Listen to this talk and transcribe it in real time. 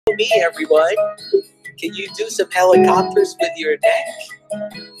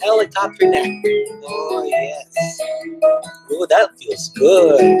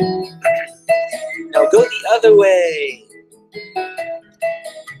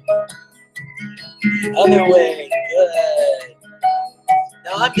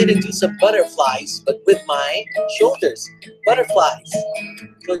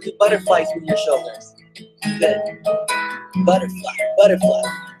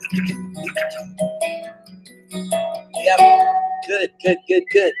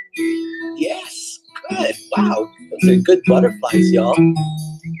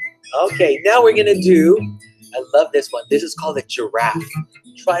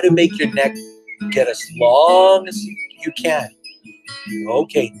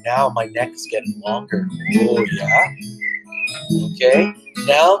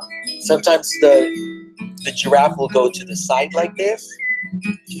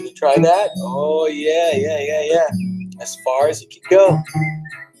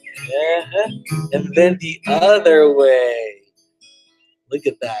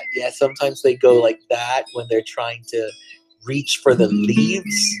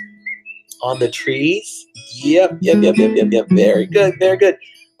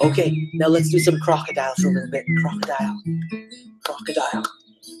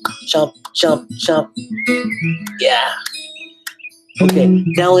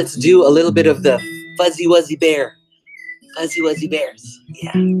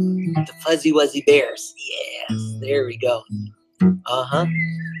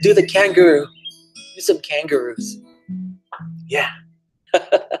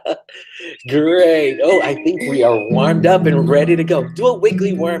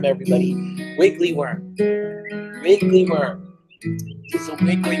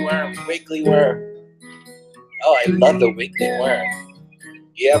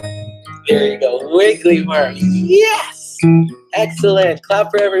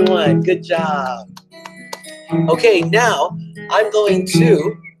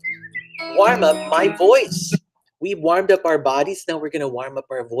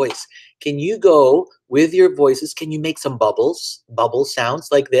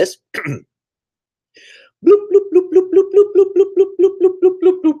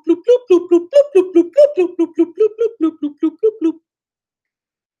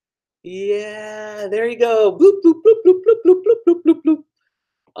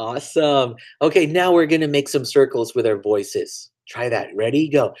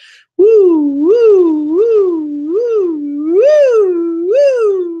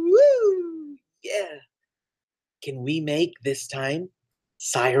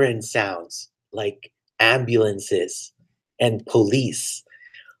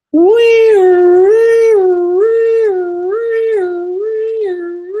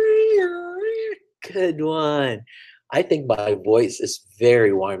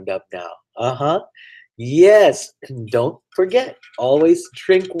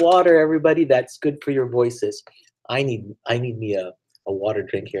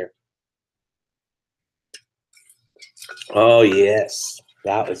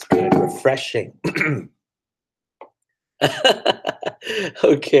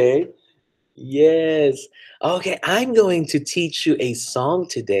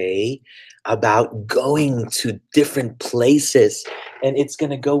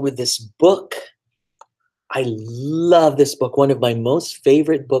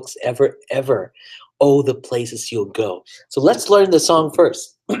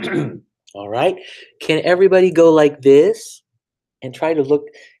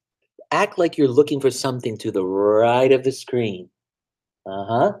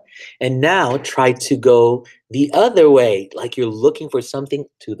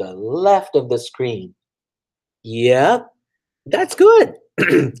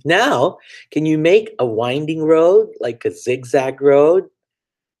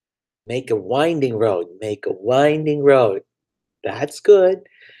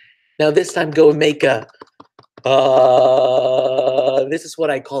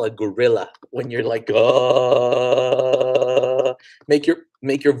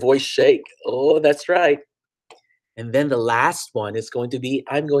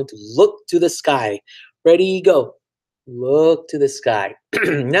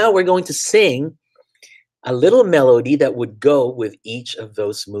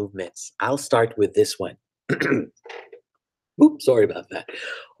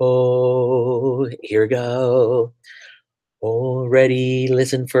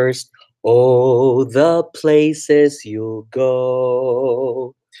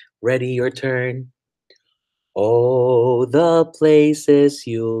Oh, the places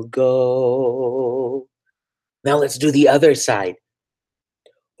you'll go. Now let's do the other side.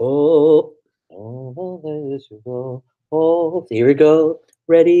 Oh, oh, the places you go. Oh, here we go.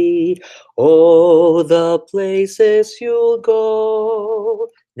 Ready? Oh, the places you'll go.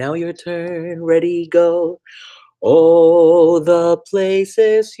 Now your turn. Ready? Go. Oh, the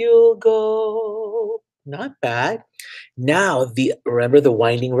places you'll go. Not bad. Now the remember the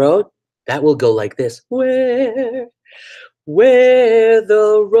winding road? That will go like this. Where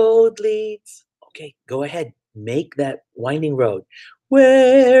the road leads. Okay, go ahead. Make that winding road.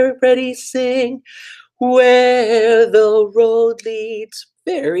 Where, ready, sing. Where the road leads.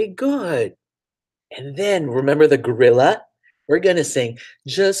 Very good. And then remember the gorilla? We're going to sing,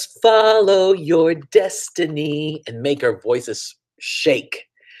 just follow your destiny, and make our voices shake.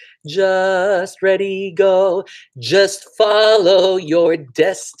 Just ready, go. Just follow your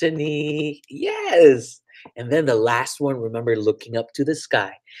destiny. Yes. And then the last one, remember looking up to the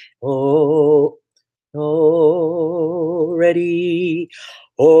sky. Oh, oh, ready.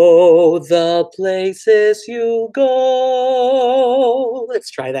 Oh, the places you go.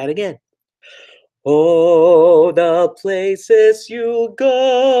 Let's try that again. Oh, the places you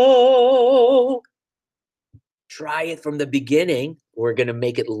go. Try it from the beginning. We're going to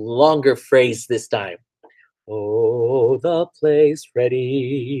make it longer phrase this time. Oh, the place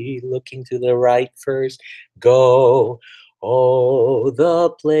ready, looking to the right first, go. Oh,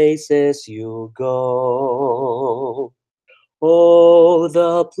 the places you go. Oh,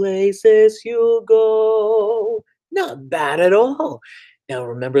 the places you go. Not bad at all. Now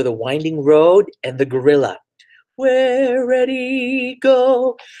remember the winding road and the gorilla. Where ready,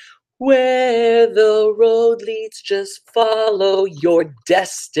 go. Where the road leads, just follow your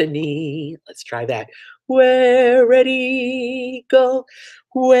destiny. Let's try that. Where ready, go.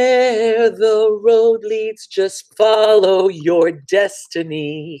 Where the road leads, just follow your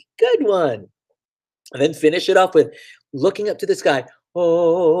destiny. Good one. And then finish it off with looking up to the sky.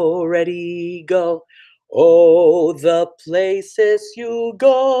 Oh, ready, go. Oh, the places you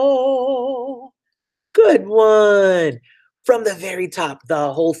go. Good one. From the very top,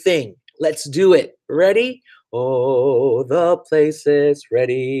 the whole thing. Let's do it. Ready? Oh, the places,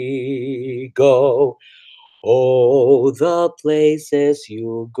 ready, go. Oh, the places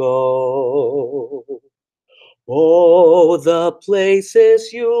you go. Oh, the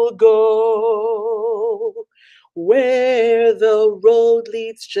places you'll go. Where the road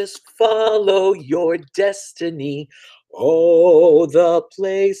leads, just follow your destiny. Oh, the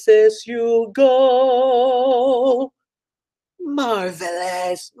places you go.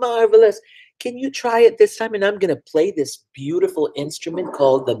 Marvelous, marvelous. Can you try it this time? And I'm going to play this beautiful instrument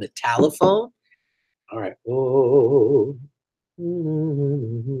called the metallophone. All right. Oh,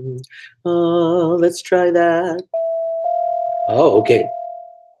 let's try that. Oh, okay.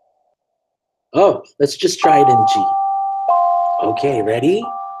 Oh, let's just try it in G. Okay, ready?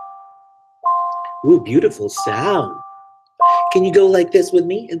 Ooh, beautiful sound. Can you go like this with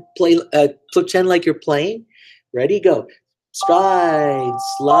me and play? Pretend like you're playing. Ready? Go. Stride,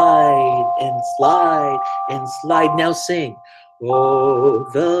 slide, and slide, and slide. Now sing. Oh,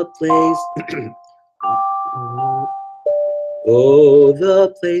 the place. Oh,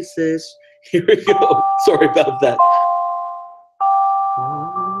 the places. Here we go. Sorry about that.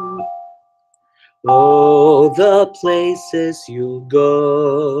 Oh, the places you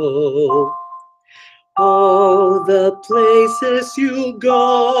go. Oh, the places you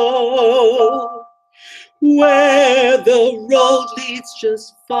go. Where the road leads,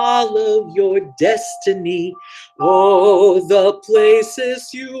 just follow your destiny. Oh, the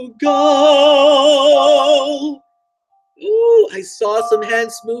places you go. Ooh, I saw some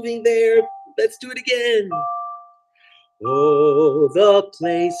hands moving there. Let's do it again. Oh, the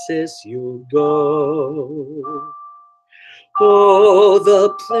places you go. Oh,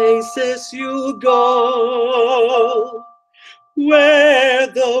 the places you go. Where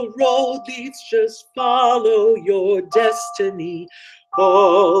the road leads, just follow your destiny.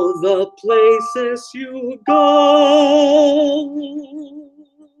 Oh, the places you go.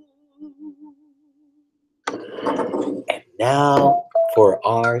 And now for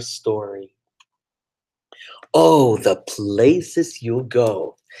our story. Oh, the places you'll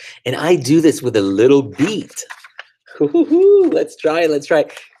go. And I do this with a little beat. Let's try it. Let's try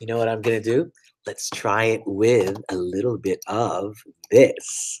it. You know what I'm going to do? Let's try it with a little bit of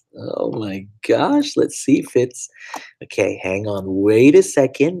this. Oh my gosh. Let's see if it's okay. Hang on. Wait a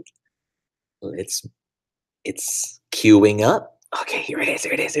second. It's queuing up. Okay, here it is.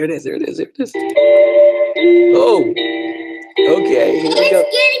 Here it is. Here it is. Here it is. Here it is. Oh, okay. Here we go.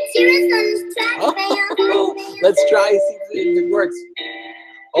 It's getting serious on this track, man. Let's try and see if it works.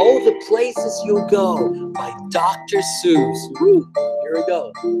 Oh, the places you'll go by Dr. Seuss. Woo. Here we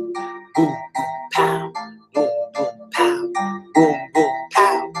go. Boom, boom, pow. Boom, boom, pow. Boom, boom,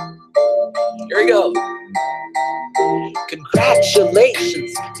 pow. Here we go.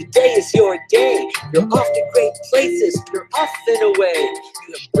 Congratulations, today is your day. You're off to great places, you're off and away.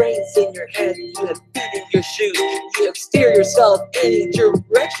 You have brains in your head, you have feet in your shoes. You have steer yourself any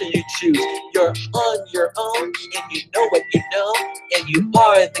direction you choose. You're on your own, and you know what you know. And you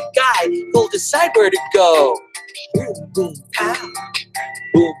are the guy who'll decide where to go. Boom, boom, pow.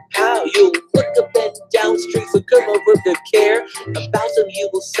 Boom, pow. You'll look up and down streets, will come over with care. About them you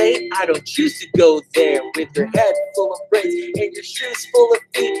will say, I don't choose to go there. With your head full of brains and your shoes full of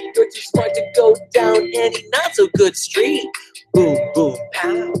feet, you're too smart to go down any not so good street. Boom, boom,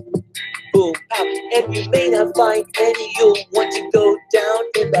 pow. Boom, pow. And you may not find any you'll want to go down.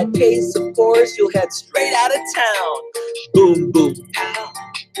 In that case, of course, you'll head straight out of town. Boom, boom, pow.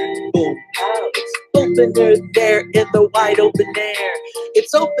 Boom, pow. It's opener there in the wide open air.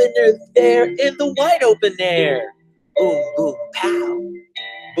 It's opener there in the wide open air. Boom, boom, pow.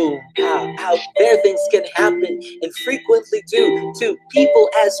 Boom, pow. Out there things can happen and frequently do to people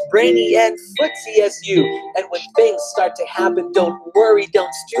as brainy and footsie as you. And when things start to happen, don't worry,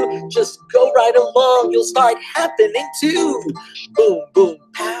 don't stew. Just go right along, you'll start happening too. Boom, boom,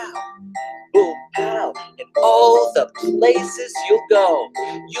 pow. Boom, pow. And all the places you'll go.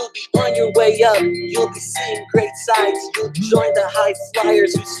 You'll be on your way up. You'll be seeing great sights. You'll join the high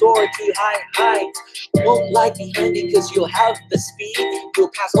flyers who soar to high heights. Won't lag behind because you'll have the speed. You'll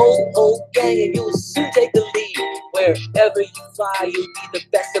pass old gang and you'll soon take the lead. Wherever you fly, you'll be the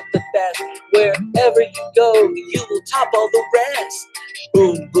best of the best. Wherever you go, you will top all the rest.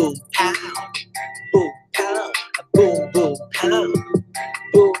 Boom, boom, pow. Boom, pow. Boom, boom, pow.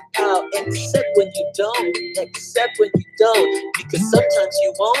 Boom, pow, except when you don't, except when you don't, because sometimes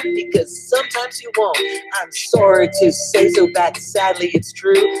you won't, because sometimes you won't. I'm sorry to say so, but sadly it's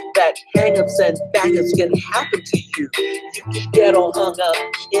true that hang-ups and bang-ups can happen to you. You can get all hung up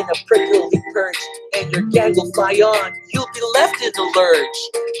in a prickly perch, and your gang will fly on, you'll be left in the lurch.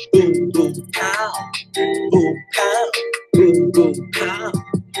 Boom, boom, pow, boom, pow, boom, boom, pow,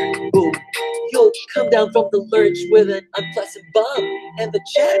 boom. You'll come down from the lurch with an unpleasant bump, and the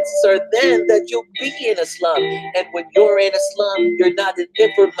chances are then that you'll be in a slump. And when you're in a slump, you're not in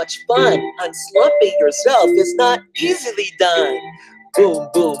it for much fun. Unslumping yourself is not easily done. Boom,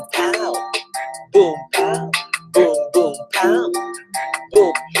 boom, pow. Boom, pow. Boom, boom, pow.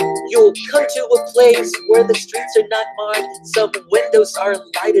 Boom. You'll come to a place where the streets are not marked. Some windows are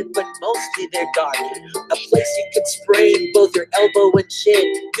lighted, but mostly they're dark. A place you can sprain both your elbow and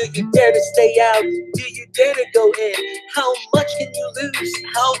chin. Do you dare to stay out? Do you dare to go in? How much can you lose?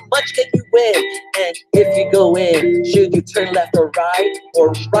 How much can you win? And if you go in, should you turn left or right?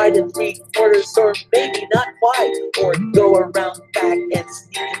 Or right in 3/4, or maybe not quite? Or go around back and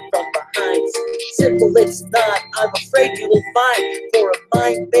sneak in from behind? Simple it's not, I'm afraid you will find. For a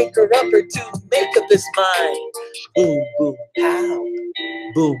mind maker upper to make up his mind. Boom, boom, pow.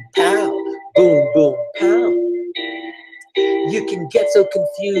 Boom, pow. Boom, boom, pow. You can get so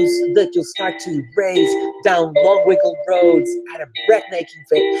confused that you'll start to race down long wiggled roads at a breathtaking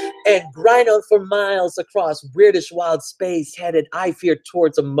pace and grind on for miles across weirdish wild space, headed I fear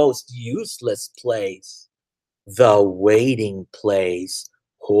towards a most useless place. The waiting place.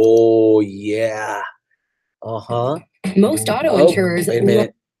 Oh yeah. Uh-huh. Most auto insurers. Wait a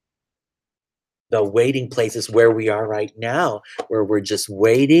minute. The waiting place is where we are right now, where we're just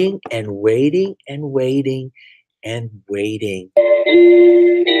waiting and waiting and waiting and waiting.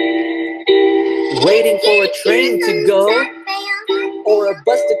 Waiting for a train to go, or a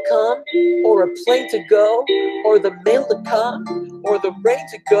bus to come, or a plane to go, or the mail to come, or the rain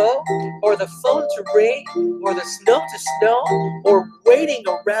to go, or the phone to ring, or the snow to snow, or waiting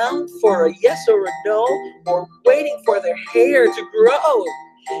around for a yes or a no, or waiting for their hair to grow.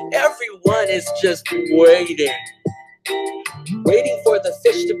 Everyone is just waiting. Waiting for the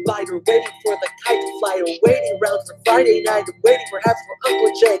fish to bite, or waiting for the kite to fly, or waiting round for Friday night, or waiting perhaps for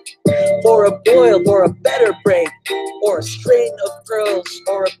Uncle Jake, for a boil, or a better break, or a string of pearls,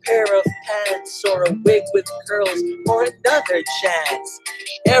 or a pair of pants, or a wig with curls, or another chance.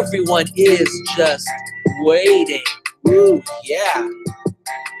 Everyone is just waiting. Woo, yeah.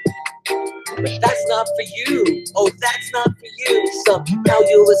 But that's not for you. Oh, that's not for you. Somehow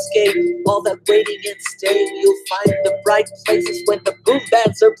you'll escape all that waiting and staying. You'll find the bright places when the boom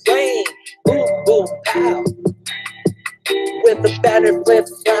bands are playing. Boom, boom, pow. with the banner flip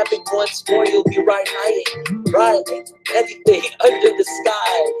flapping once more. You'll be riding anything under the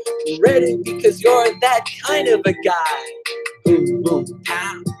sky. Ready because you're that kind of a guy. Boom, boom,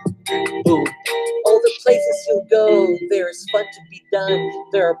 pow, boom. All the places you'll go, there's fun to be done.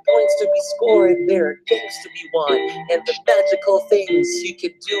 There are points to be scored, there are games to be won. And the magical things you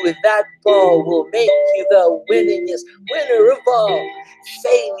can do with that ball will make you the winningest winner of all.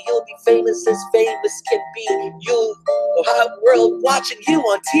 Fame, you'll be famous as famous can be. You'll have the world watching you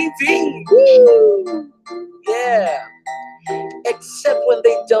on TV. Woo! Yeah. Except when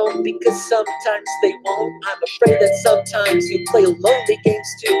they don't, because sometimes they won't. I'm afraid that sometimes you play lonely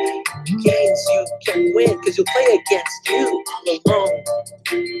games too. Games you can win, because you'll play against you all alone.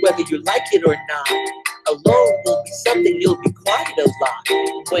 Whether you like it or not, alone will be something you'll be quiet a lot.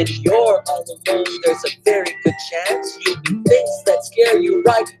 When you're all alone, there's a very good chance you'll do things that scare you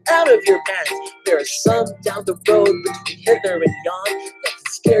right out of your pants. There are some down the road between hither and yon that can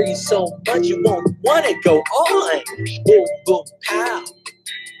scare you so much you won't want to go on. Boom, boom, pow,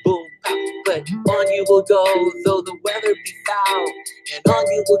 boom, pow. But on you will go, though the weather be foul. And on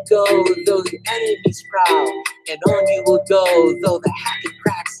you will go, though the enemies prowl. And on you will go, though the happy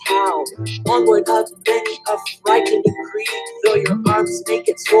cracks howl. Onward up many a frightening creek, though your arms make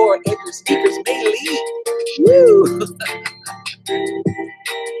it sore and your sneakers may leak. Woo!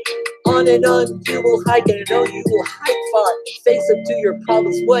 On and on you will hike, and I know you will hike far. Face up to your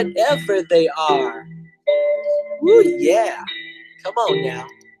problems, whatever they are. Woo, yeah. Come on now.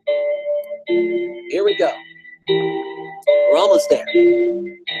 Here we go. We're almost there.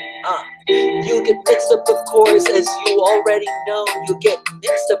 You'll get mixed up, of course, as you already know. You'll get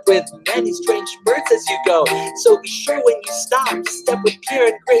mixed up with many strange birds as you go. So be sure when you step with pure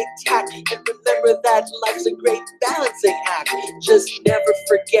and great tact. And remember that life's a great balancing act. Just never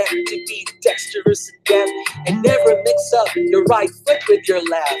forget to be dexterous and deft. And never mix up your right foot with your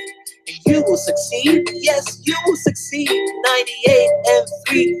left. And you will succeed, yes, you will succeed.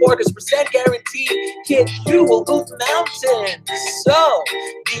 98.75% guaranteed. Kid, you will move mountains. So,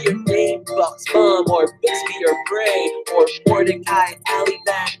 be your name, Bucks Mom, or Bixby or Bray, or Mordecai, Alley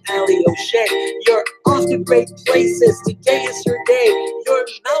Van, Alley O'Shea. You're off to great places. Today is your day. Your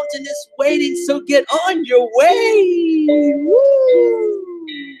mountain is waiting, so get on your way. Woo!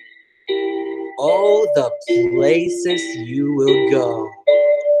 All the places you will go.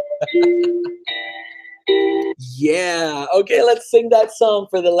 Yeah. Okay, let's sing that song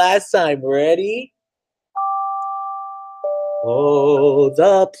for the last time. Ready? Oh,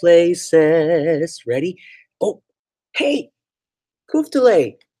 the places. Ready? Oh, hey,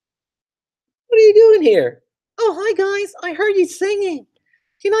 Kuftale. What are you doing here? Oh, hi, guys. I heard you singing.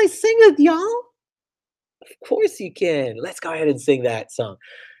 Can I sing with y'all? Of course you can. Let's go ahead and sing that song.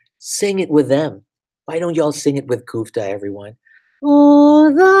 Sing it with them. Why don't y'all sing it with Kufta, everyone?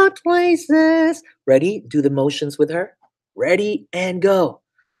 All the places. Ready? Do the motions with her. Ready and go.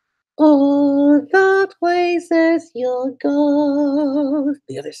 All the places you'll go.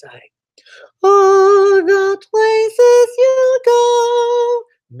 The other side. All the places you'll go.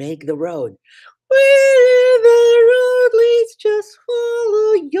 Make the road. Where the road leads, just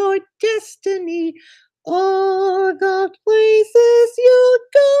follow your destiny. All the places you'll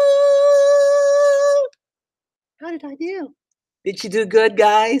go. How did I do? Did she do good,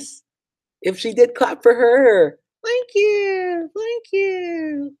 guys? If she did, clap for her. Thank you. Thank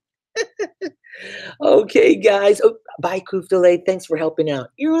you. Okay, guys. Oh, bye, Kuftale. Thanks for helping out.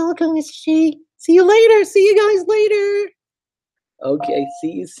 You're welcome, Miss She. See you later. See you guys later. Okay,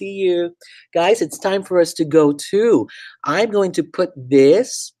 see you. Guys, it's time for us to go too. I'm going to put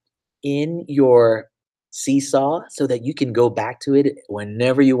this in your seesaw so that you can go back to it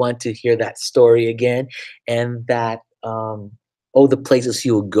whenever you want to hear that story again and that oh the places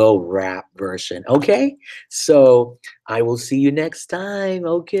you'll go rap version. Okay? So I will see you next time.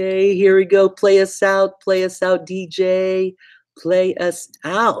 Okay, here we go. Play us out, DJ. Play us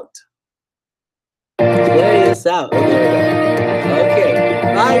out. Play us out. Okay,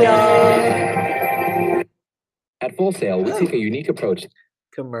 bye y'all. At Full Sail, we take a unique approach.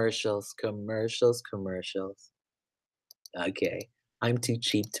 Commercials. Okay, I'm too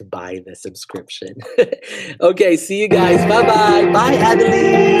cheap to buy the subscription. Okay, see you guys. Bye-bye. Bye,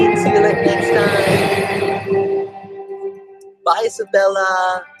 Adeline. See you next time. Bye,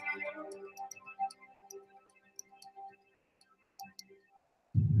 Isabella.